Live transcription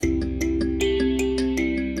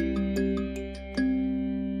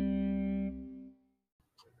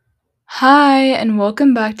Hi, and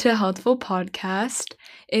welcome back to Healthful Podcast.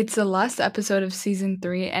 It's the last episode of season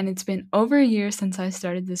 3, and it's been over a year since I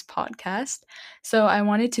started this podcast. So, I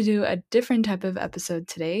wanted to do a different type of episode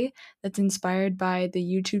today that's inspired by the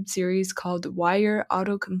YouTube series called WIRED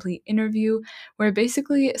Autocomplete Interview, where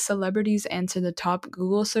basically celebrities answer the top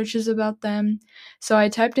Google searches about them. So, I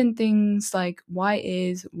typed in things like why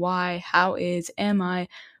is, why, how is, am I,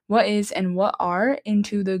 what is, and what are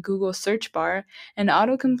into the Google search bar, and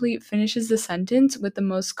autocomplete finishes the sentence with the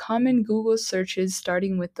most common Google searches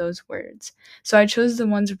starting with those words. So I chose the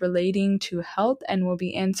ones relating to health and will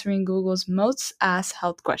be answering Google's most asked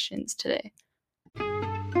health questions today.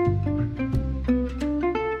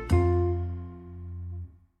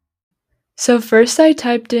 So first I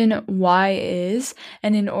typed in why is,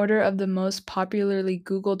 and in order of the most popularly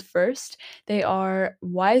Googled first, they are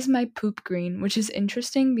why is my poop green, which is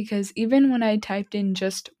interesting because even when I typed in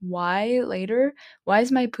just why later, why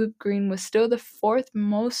is my poop green was still the fourth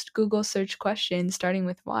most Google search question starting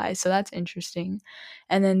with why, so that's interesting.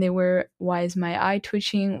 And then they were why is my eye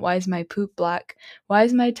twitching, why is my poop black, why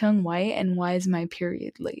is my tongue white, and why is my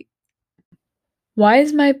period late. Why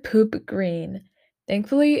is my poop green?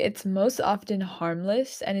 Thankfully, it's most often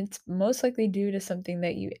harmless and it's most likely due to something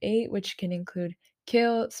that you ate, which can include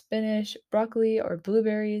kale, spinach, broccoli, or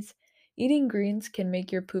blueberries. Eating greens can make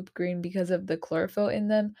your poop green because of the chlorophyll in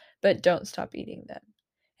them, but don't stop eating them.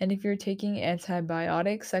 And if you're taking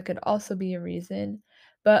antibiotics, that could also be a reason.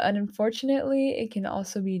 But unfortunately, it can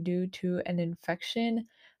also be due to an infection,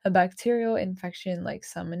 a bacterial infection like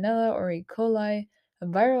Salmonella or E. coli, a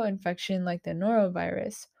viral infection like the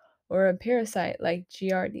norovirus, or a parasite like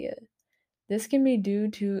Giardia. This can be due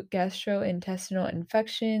to gastrointestinal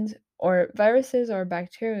infections or viruses or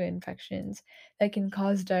bacterial infections that can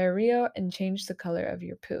cause diarrhea and change the color of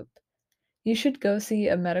your poop. You should go see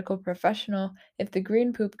a medical professional if the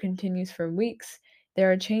green poop continues for weeks, there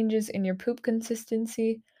are changes in your poop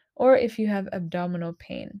consistency, or if you have abdominal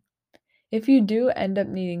pain. If you do end up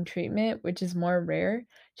needing treatment, which is more rare,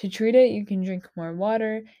 to treat it, you can drink more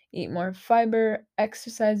water, eat more fiber,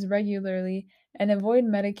 exercise regularly, and avoid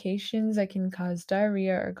medications that can cause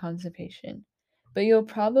diarrhea or constipation. But you'll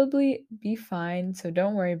probably be fine, so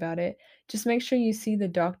don't worry about it. Just make sure you see the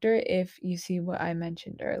doctor if you see what I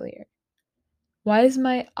mentioned earlier. Why is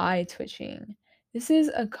my eye twitching? This is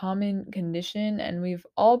a common condition, and we've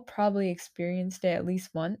all probably experienced it at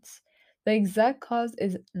least once. The exact cause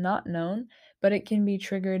is not known, but it can be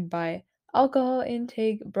triggered by alcohol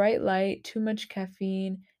intake, bright light, too much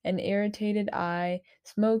caffeine, an irritated eye,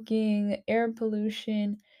 smoking, air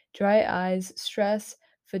pollution, dry eyes, stress,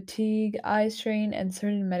 fatigue, eye strain, and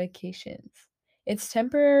certain medications. It's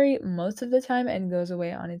temporary most of the time and goes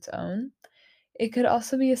away on its own. It could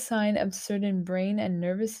also be a sign of certain brain and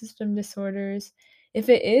nervous system disorders. If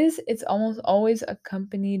it is, it's almost always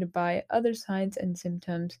accompanied by other signs and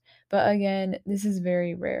symptoms, but again, this is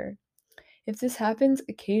very rare. If this happens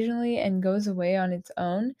occasionally and goes away on its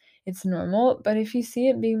own, it's normal, but if you see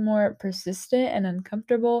it being more persistent and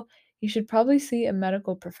uncomfortable, you should probably see a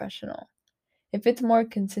medical professional. If it's more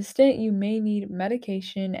consistent, you may need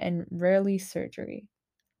medication and rarely surgery.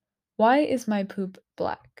 Why is my poop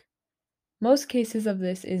black? Most cases of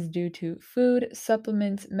this is due to food,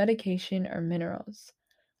 supplements, medication, or minerals.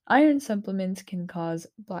 Iron supplements can cause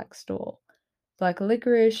black stool. Black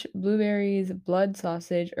licorice, blueberries, blood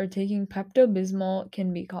sausage, or taking Pepto-Bismol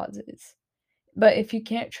can be causes. But if you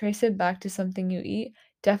can't trace it back to something you eat,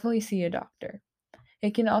 definitely see a doctor.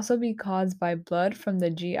 It can also be caused by blood from the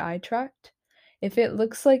GI tract. If it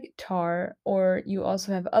looks like tar, or you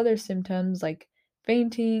also have other symptoms like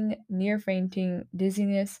fainting, near fainting,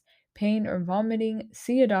 dizziness, pain, or vomiting,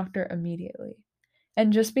 see a doctor immediately.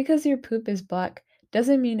 And just because your poop is black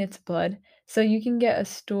doesn't mean it's blood, so you can get a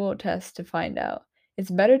stool test to find out. It's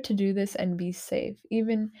better to do this and be safe,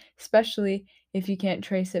 even especially if you can't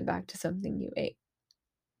trace it back to something you ate.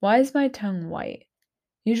 Why is my tongue white?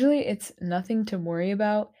 Usually it's nothing to worry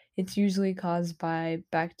about. It's usually caused by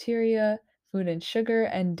bacteria, food and sugar,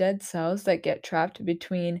 and dead cells that get trapped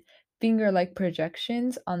between finger like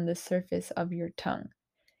projections on the surface of your tongue.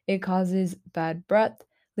 It causes bad breath,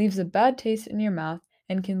 leaves a bad taste in your mouth,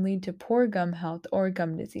 and can lead to poor gum health or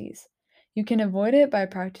gum disease. You can avoid it by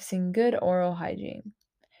practicing good oral hygiene.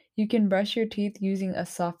 You can brush your teeth using a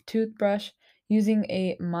soft toothbrush, using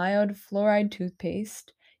a mild fluoride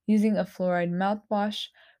toothpaste, using a fluoride mouthwash,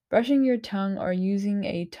 brushing your tongue or using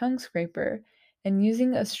a tongue scraper, and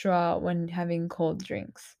using a straw when having cold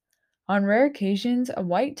drinks. On rare occasions, a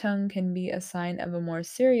white tongue can be a sign of a more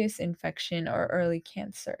serious infection or early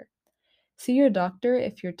cancer. See your doctor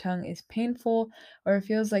if your tongue is painful or it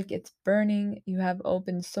feels like it's burning, you have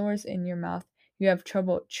open sores in your mouth, you have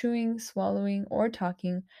trouble chewing, swallowing, or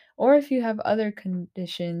talking, or if you have other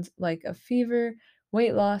conditions like a fever,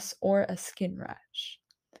 weight loss, or a skin rash.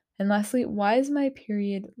 And lastly, why is my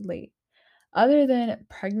period late? Other than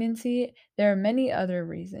pregnancy, there are many other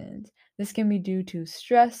reasons. This can be due to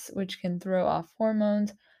stress, which can throw off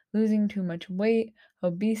hormones, losing too much weight,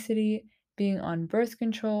 obesity, being on birth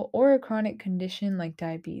control, or a chronic condition like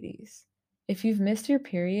diabetes. If you've missed your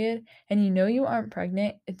period and you know you aren't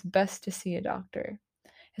pregnant, it's best to see a doctor,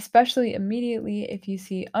 especially immediately if you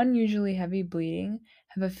see unusually heavy bleeding,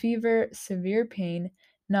 have a fever, severe pain,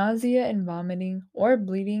 nausea and vomiting, or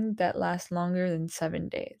bleeding that lasts longer than 7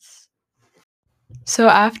 days. So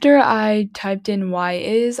after I typed in why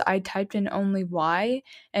is, I typed in only why,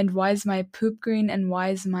 and why is my poop green and why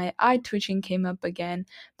is my eye twitching came up again,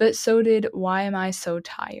 but so did why am I so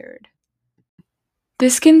tired.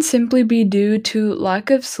 This can simply be due to lack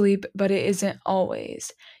of sleep, but it isn't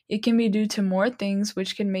always. It can be due to more things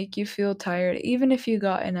which can make you feel tired even if you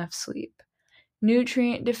got enough sleep.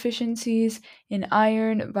 Nutrient deficiencies in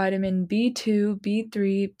iron, vitamin B2,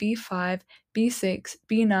 B3, B5, B6,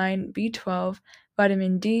 B9, B12,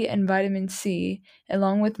 vitamin D, and vitamin C,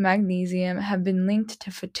 along with magnesium, have been linked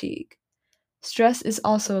to fatigue. Stress is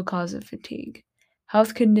also a cause of fatigue.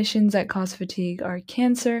 Health conditions that cause fatigue are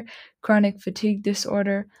cancer, chronic fatigue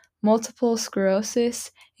disorder, multiple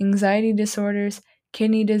sclerosis, anxiety disorders,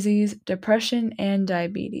 kidney disease, depression, and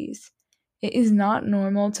diabetes. It is not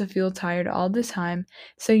normal to feel tired all the time,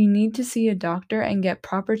 so you need to see a doctor and get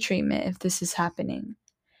proper treatment if this is happening.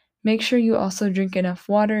 Make sure you also drink enough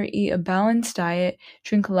water, eat a balanced diet,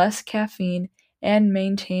 drink less caffeine, and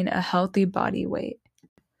maintain a healthy body weight.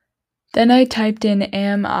 Then I typed in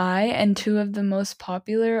am I, and two of the most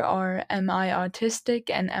popular are am I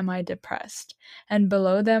autistic and am I depressed? And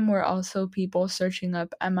below them were also people searching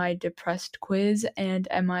up am I depressed quiz and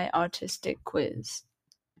am I autistic quiz.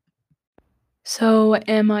 So,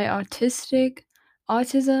 am I autistic?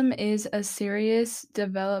 Autism is a serious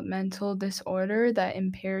developmental disorder that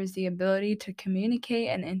impairs the ability to communicate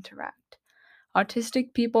and interact.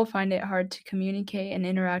 Autistic people find it hard to communicate and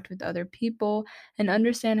interact with other people and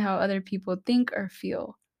understand how other people think or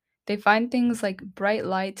feel. They find things like bright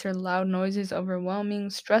lights or loud noises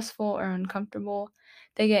overwhelming, stressful, or uncomfortable.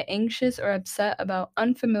 They get anxious or upset about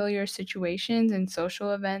unfamiliar situations and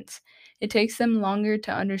social events. It takes them longer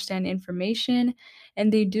to understand information,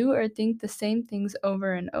 and they do or think the same things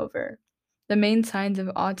over and over. The main signs of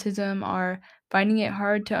autism are finding it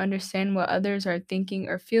hard to understand what others are thinking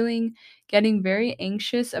or feeling, getting very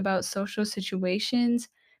anxious about social situations,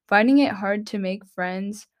 finding it hard to make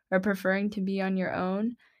friends, or preferring to be on your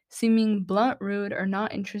own, seeming blunt, rude, or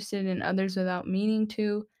not interested in others without meaning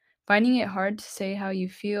to, finding it hard to say how you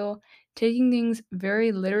feel, taking things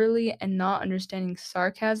very literally and not understanding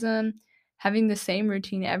sarcasm, having the same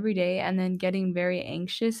routine every day and then getting very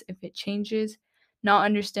anxious if it changes, not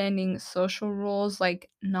understanding social rules like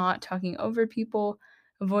not talking over people,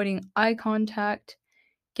 avoiding eye contact,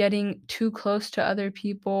 getting too close to other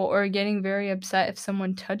people, or getting very upset if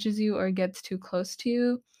someone touches you or gets too close to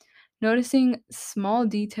you, noticing small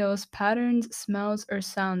details, patterns, smells, or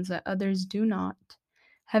sounds that others do not,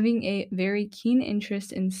 having a very keen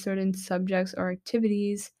interest in certain subjects or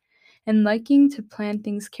activities, and liking to plan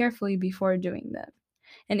things carefully before doing them.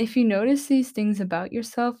 And if you notice these things about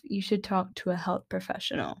yourself, you should talk to a health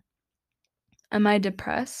professional. Am I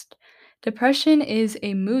depressed? Depression is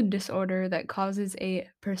a mood disorder that causes a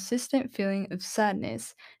persistent feeling of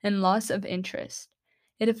sadness and loss of interest.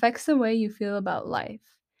 It affects the way you feel about life.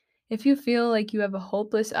 If you feel like you have a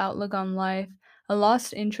hopeless outlook on life, a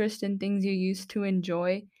lost interest in things you used to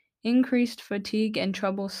enjoy, increased fatigue and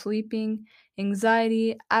trouble sleeping,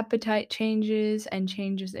 anxiety, appetite changes and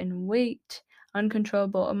changes in weight,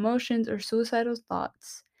 uncontrollable emotions, or suicidal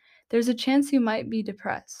thoughts, there's a chance you might be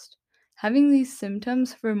depressed. Having these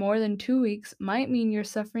symptoms for more than 2 weeks might mean you're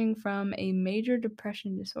suffering from a major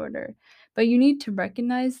depression disorder, but you need to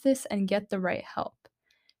recognize this and get the right help.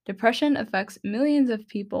 Depression affects millions of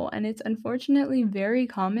people, and it's unfortunately very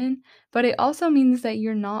common, but it also means that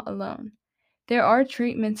you're not alone. There are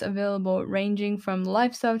treatments available ranging from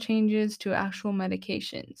lifestyle changes to actual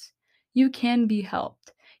medications. You can be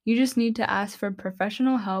helped. You just need to ask for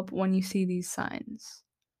professional help when you see these signs.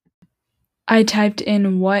 I typed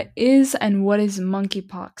in what is and what is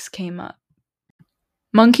monkeypox came up.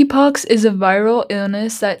 Monkeypox is a viral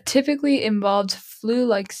illness that typically involves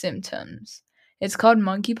flu-like symptoms. It's called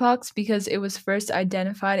monkeypox because it was first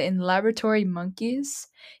identified in laboratory monkeys.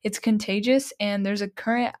 It's contagious and there's a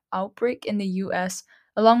current outbreak in the US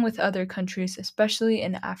along with other countries, especially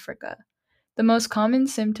in Africa. The most common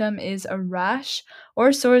symptom is a rash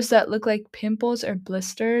or sores that look like pimples or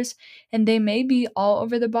blisters, and they may be all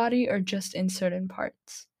over the body or just in certain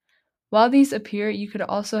parts. While these appear, you could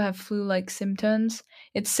also have flu like symptoms.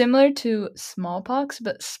 It's similar to smallpox,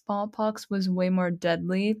 but smallpox was way more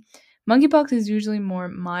deadly. Monkeypox is usually more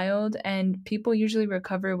mild, and people usually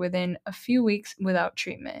recover within a few weeks without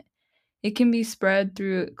treatment. It can be spread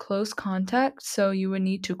through close contact, so you would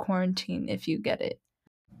need to quarantine if you get it.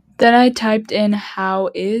 Then I typed in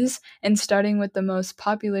how is, and starting with the most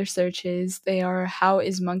popular searches, they are how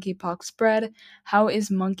is monkeypox spread, how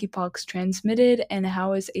is monkeypox transmitted, and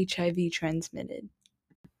how is HIV transmitted.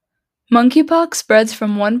 Monkeypox spreads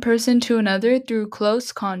from one person to another through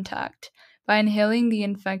close contact by inhaling the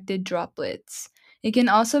infected droplets. It can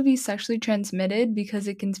also be sexually transmitted because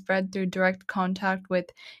it can spread through direct contact with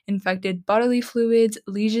infected bodily fluids,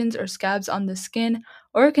 lesions or scabs on the skin,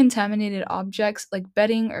 or contaminated objects like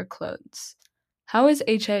bedding or clothes. How is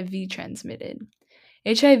HIV transmitted?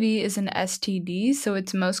 HIV is an STD, so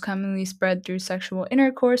it's most commonly spread through sexual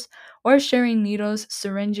intercourse or sharing needles,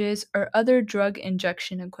 syringes, or other drug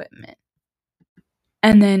injection equipment.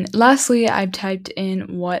 And then lastly, I've typed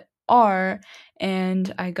in what are,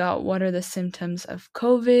 and I got what are the symptoms of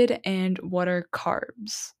COVID and what are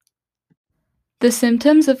carbs. The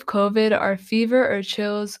symptoms of COVID are fever or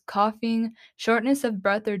chills, coughing, shortness of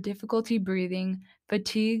breath or difficulty breathing,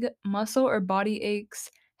 fatigue, muscle or body aches,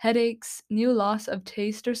 headaches, new loss of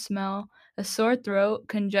taste or smell, a sore throat,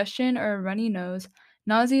 congestion or a runny nose,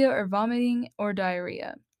 nausea or vomiting, or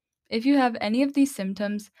diarrhea. If you have any of these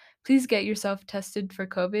symptoms, please get yourself tested for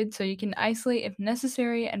COVID so you can isolate if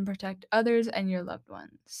necessary and protect others and your loved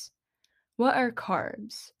ones. What are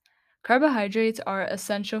carbs? Carbohydrates are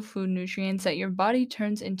essential food nutrients that your body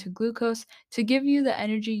turns into glucose to give you the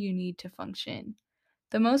energy you need to function.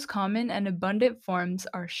 The most common and abundant forms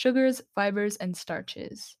are sugars, fibers, and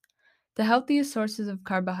starches. The healthiest sources of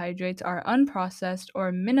carbohydrates are unprocessed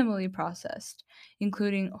or minimally processed,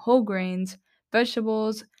 including whole grains,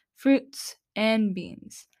 vegetables, fruits, and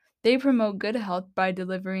beans. They promote good health by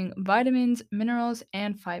delivering vitamins, minerals,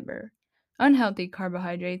 and fiber. Unhealthy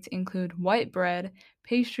carbohydrates include white bread,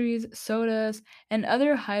 pastries, sodas, and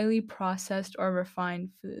other highly processed or refined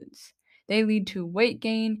foods. They lead to weight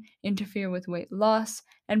gain, interfere with weight loss,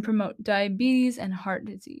 and promote diabetes and heart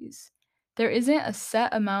disease. There isn't a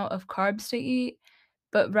set amount of carbs to eat,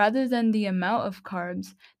 but rather than the amount of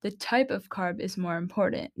carbs, the type of carb is more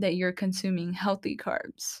important, that you're consuming healthy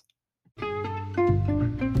carbs.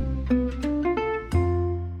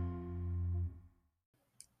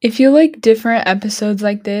 If you like different episodes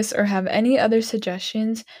like this or have any other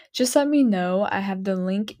suggestions, just let me know. I have the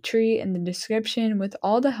link tree in the description with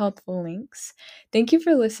all the helpful links. Thank you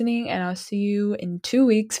for listening, and I'll see you in 2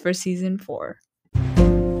 weeks for season 4.